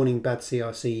warning bad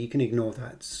CRC, you can ignore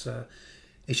that.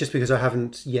 It's just because I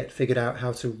haven't yet figured out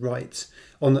how to write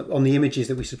on the images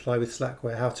that we supply with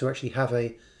Slackware, how to actually have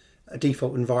a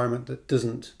default environment that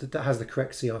has the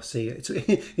correct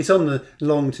CRC. It's on the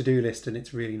long to-do list, and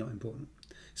it's really not important.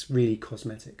 It's really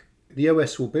cosmetic. The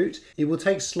OS will boot. It will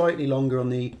take slightly longer on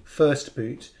the first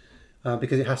boot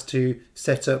because it has to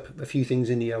set up a few things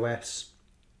in the OS,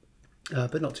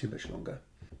 but not too much longer.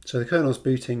 So the kernel's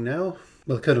booting now.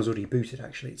 Well, the kernel's already booted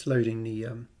actually. It's loading the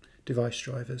device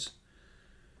drivers.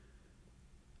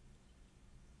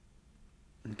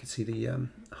 You can see the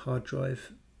hard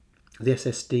drive. The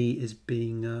SSD is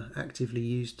being actively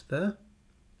used there.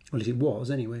 Well, as it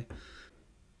was anyway.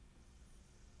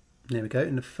 There we go,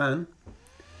 and the fan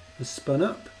has spun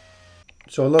up.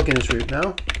 So I'll log in as root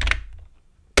now.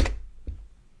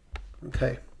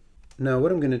 Okay, now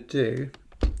what I'm going to do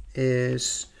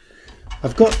is,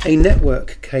 I've got a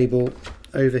network cable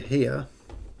over here,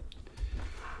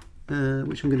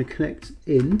 which I'm going to connect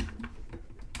in.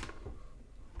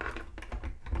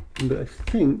 But I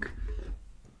think,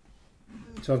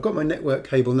 so I've got my network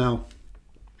cable now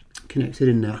connected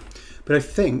in there, but I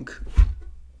think,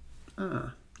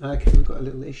 okay, we've got a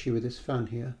little issue with this fan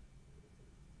here.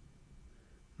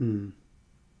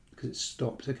 Because it's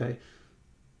stopped, okay.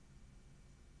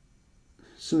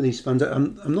 Some of these fans,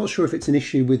 I'm not sure if it's an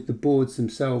issue with the boards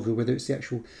themselves or whether it's the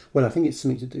actual, well, I think it's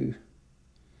something to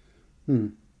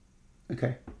do.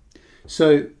 Okay,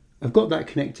 so I've got that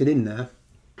connected in there,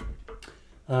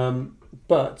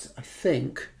 but I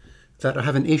think that I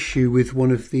have an issue with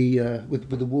one of the, with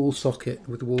the wall socket,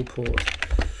 with the wall port.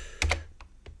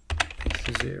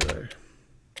 It's 0.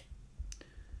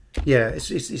 Yeah,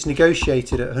 it's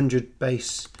negotiated at 100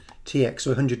 base TX,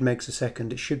 so 100 megs a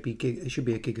second. It should be a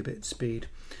gigabit speed.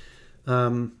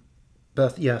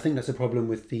 But yeah, I think that's a problem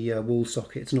with the wall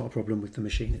socket. It's not a problem with the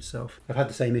machine itself. I've had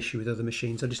the same issue with other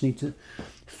machines. I just need to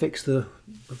fix the.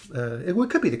 It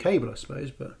could be the cable, I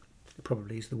suppose, but it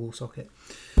probably is the wall socket.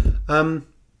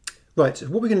 Right. So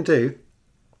what we're going to do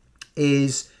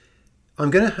is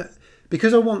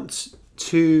because I want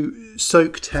to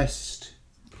soak test.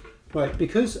 Right,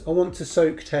 because I want to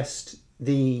soak test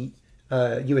the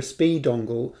USB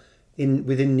dongle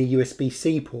within the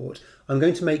USB-C port, I'm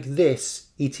going to make this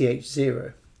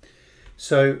ETH0.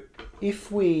 So if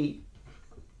we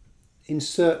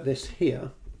insert this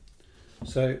here,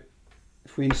 so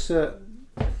if we insert,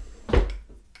 so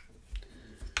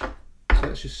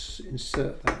let's just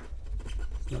insert that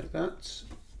like that.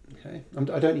 Okay,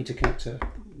 I don't need to connect a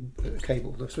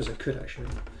cable, I suppose I could actually.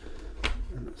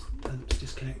 And let's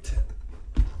disconnect it.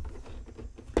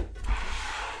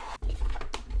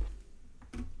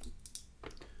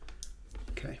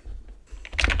 Okay.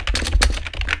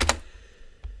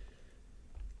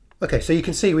 Okay, so you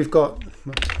can see we've got.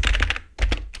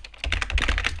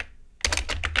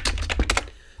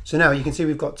 So now you can see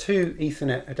we've got two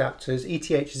Ethernet adapters.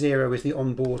 ETH0 is the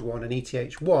onboard one, and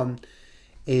ETH1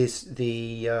 is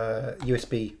the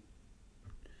USB-C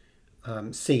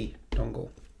dongle.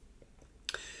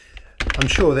 I'm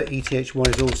sure that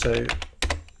ETH1 is also,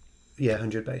 yeah,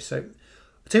 100 base. So I'll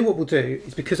tell you what we'll do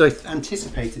is, because I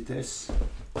anticipated this,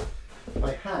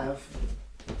 I have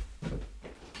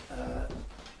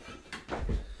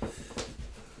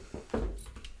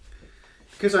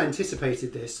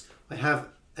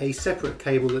a separate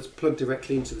cable that's plugged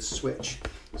directly into the switch.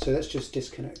 So let's just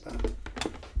disconnect that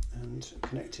and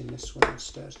connect in this one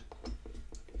instead.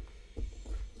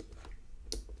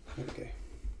 There we go.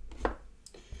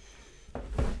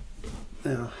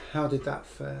 Now, how did that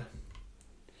fare?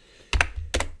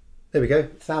 There we go,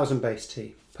 1000 base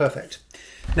T. Perfect.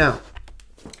 Now,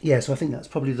 yeah, so I think that's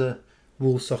probably the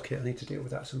wall socket. I need to deal with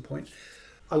that at some point.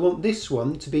 I want this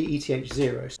one to be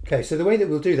ETH0. Okay, so the way that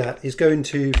we'll do that is go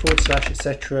into /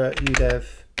 etc udev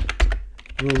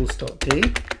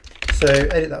rules.d. So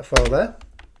edit that file there.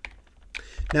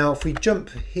 Now, if we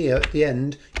jump here at the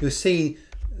end, you'll see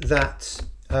that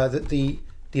the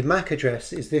MAC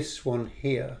address is this one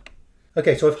here.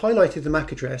 Okay, so I've highlighted the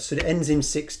MAC address, so it ends in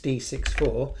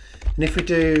 6D64, and if we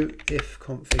do if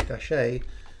config-a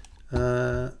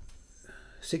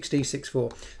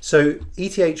 6D64, so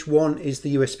ETH1 is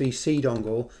the USB-C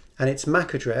dongle, and its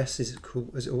MAC address is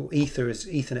called, or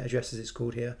Ethernet address as it's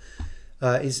called here,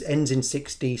 ends in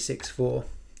 6D64,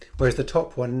 whereas the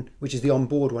top one, which is the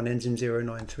onboard one, ends in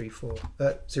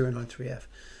 093F.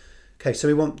 Okay, so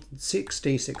we want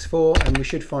 6D64, and we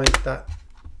should find that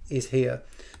is here.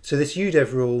 So this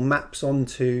udev rule maps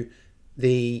onto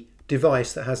the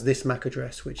device that has this MAC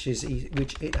address, which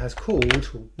it has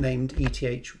called or named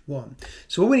ETH1.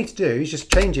 So all we need to do is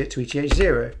just change it to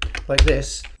ETH0 like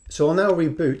this. So I'll now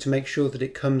reboot to make sure that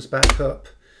it comes back up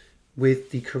with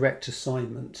the correct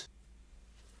assignment.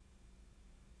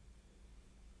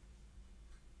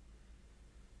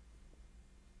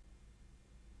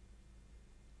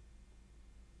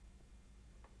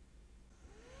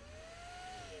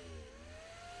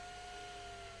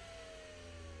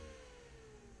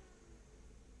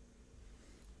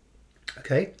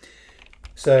 Okay,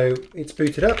 so it's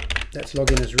booted up. Let's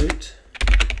log in as root.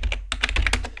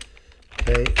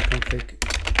 Okay, config.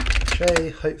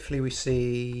 Hopefully we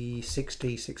see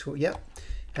 6D64. Yep,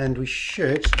 and we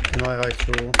should in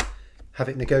tool have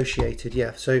it negotiated.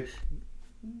 Yeah. So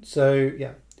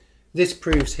yeah, this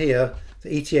proves here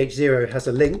that ETH0 has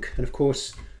a link, and of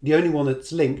course the only one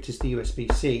that's linked is the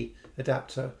USB-C.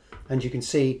 adapter, and you can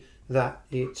see that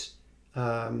it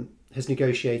has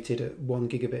negotiated at 1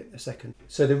 gigabit a second.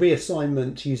 So the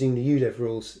reassignment using the UDEV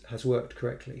rules has worked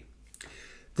correctly.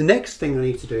 The next thing I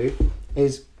need to do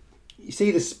is, you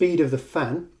see the speed of the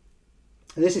fan,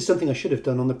 and this is something I should have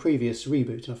done on the previous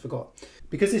reboot and I forgot.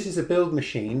 Because this is a build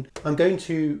machine, I'm going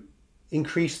to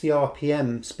increase the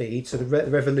RPM speed, so the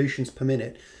revolutions per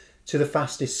minute, to the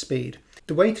fastest speed.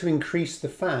 The way to increase the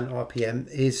fan RPM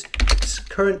is,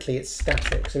 currently it's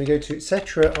static, so we go to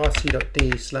etc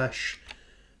rc.d slash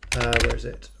where is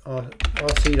it,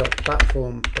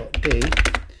 rc.platform.d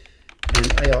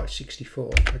and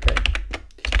AArch64. Okay,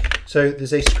 so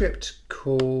there's a script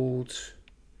called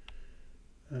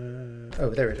oh,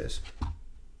 there it is.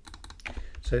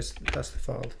 So that's the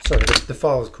file. Sorry, the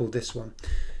file is called this one.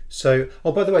 So,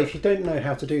 oh, by the way, if you don't know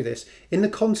how to do this, in the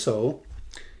console,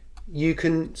 you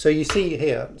can, so you see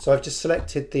here, so I've just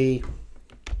selected the,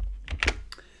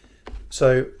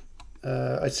 so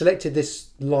I selected this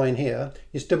line here,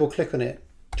 just double click on it,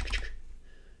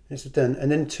 and it's done.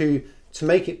 And then to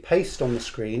make it paste on the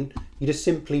screen, you just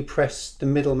simply press the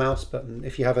middle mouse button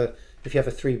if you have a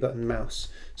 3-button mouse.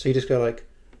 So you just go like,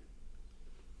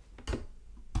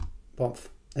 both,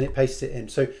 and it pastes it in.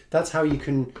 So that's how you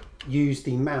can use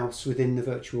the mouse within the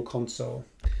virtual console.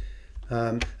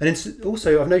 And it's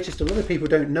also, I've noticed a lot of people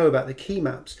don't know about the key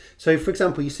maps. So for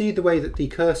example, you see the way that the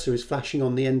cursor is flashing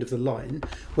on the end of the line.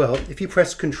 Well, if you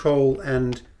press Control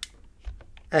and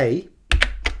A,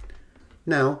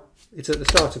 now it's at the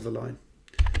start of the line.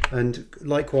 And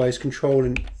likewise, Control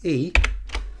and E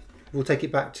will take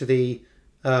it back to the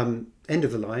end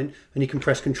of the line, and you can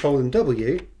press Control and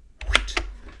W,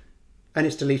 and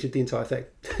it's deleted the entire thing.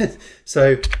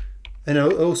 So, and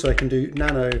also I can do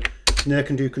nano, and then I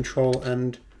can do Control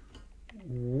and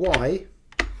Y,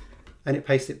 and it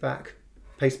pastes back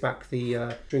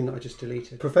the string that I just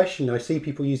deleted. Professionally, I see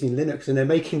people using Linux and they're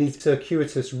making these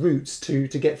circuitous routes to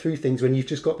get through things when you've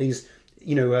just got these,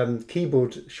 you know,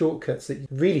 keyboard shortcuts that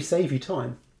really save you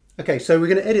time. Okay, so we're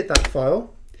going to edit that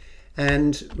file,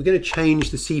 and we're going to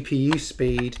change the CPU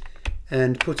speed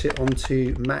and put it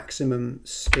onto maximum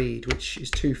speed, which is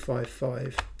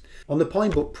 255. On the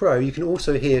Pinebook Pro, you can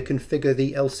also here configure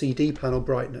the LCD panel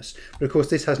brightness, but of course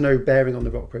this has no bearing on the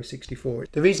RockPro64.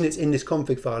 The reason it's in this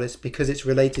config file is because it's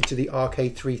related to the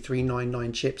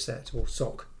RK3399 chipset, or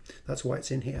SoC. That's why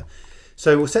it's in here.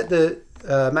 So we'll set the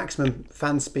maximum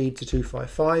fan speed to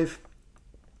 255,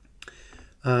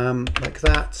 like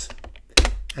that,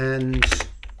 and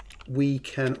we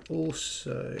can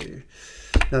also,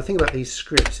 now the thing about these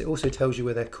scripts, it also tells you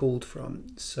where they're called from.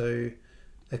 So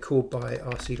they're called by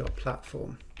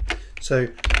rc.platform. So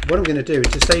what I'm going to do is,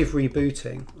 to save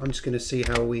rebooting, I'm just going to see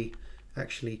how we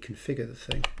actually configure the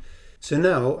thing. So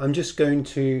now I'm just going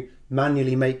to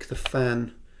manually make the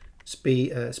fan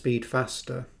speed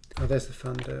faster. Oh, there's the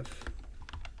fan dev.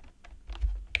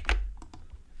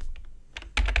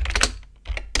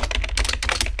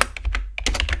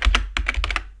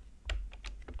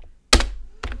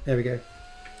 There we go.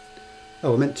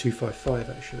 Oh, I meant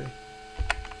 255 actually.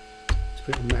 Let's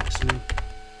put it on maximum.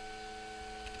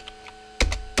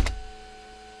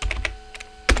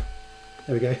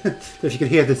 There we go. So if you can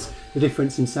hear this, the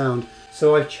difference in sound.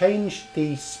 So I've changed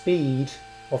the speed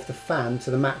of the fan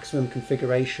to the maximum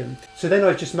configuration. So then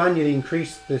I've just manually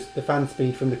increased the fan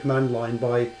speed from the command line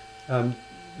by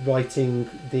writing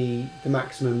the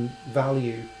maximum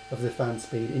value of the fan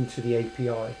speed into the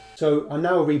API. So I'm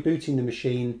now rebooting the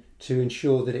machine to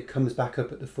ensure that it comes back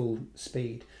up at the full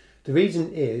speed. The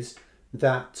reason is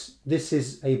that this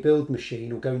is a build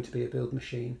machine, or going to be a build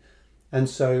machine, and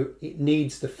so it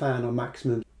needs the fan on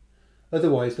maximum.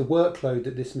 Otherwise, the workload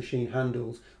that this machine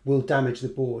handles will damage the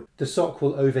board. The SoC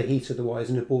will overheat otherwise,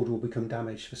 and the board will become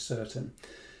damaged for certain.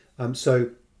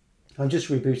 So I'm just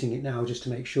rebooting it now just to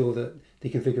make sure that the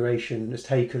configuration is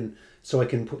taken, so I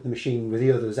can put the machine with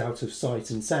the others out of sight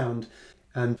and sound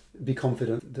and be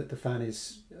confident that the fan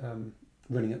is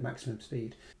running at maximum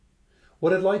speed.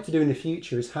 What I'd like to do in the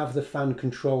future is have the fan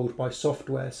controlled by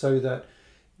software so that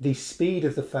the speed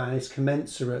of the fan is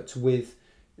commensurate with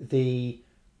the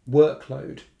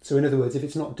workload. So in other words, if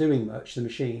it's not doing much, the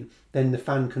machine, then the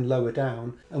fan can lower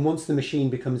down, and once the machine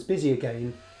becomes busy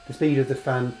again, the speed of the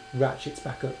fan ratchets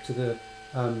back up to the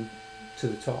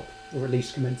top, or at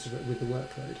least commensurate with the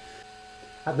workload.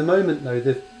 At the moment though,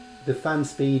 the fan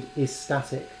speed is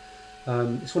static.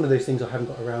 It's one of those things I haven't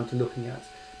got around to looking at.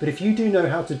 But if you do know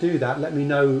how to do that, let me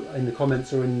know in the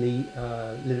comments or in the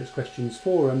Linux Questions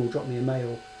forum, or drop me a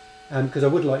mail, because I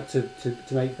would like to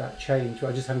make that change, but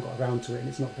I just haven't got around to it and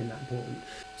it's not been that important.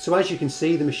 So as you can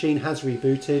see, the machine has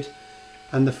rebooted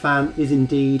and the fan is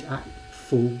indeed at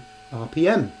full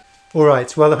RPM. All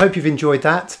right, well, I hope you've enjoyed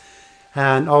that,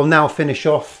 and I'll now finish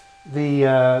off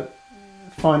the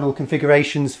final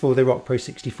configurations for the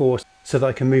RockPro64 so that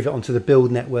I can move it onto the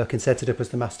build network and set it up as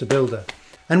the master builder.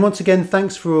 And once again,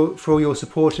 thanks for all your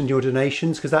support and your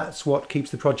donations, because that's what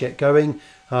keeps the project going.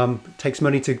 It takes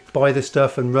money to buy the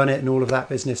stuff and run it and all of that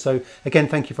business. So again,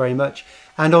 thank you very much.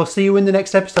 And I'll see you in the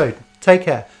next episode. Take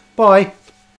care. Bye.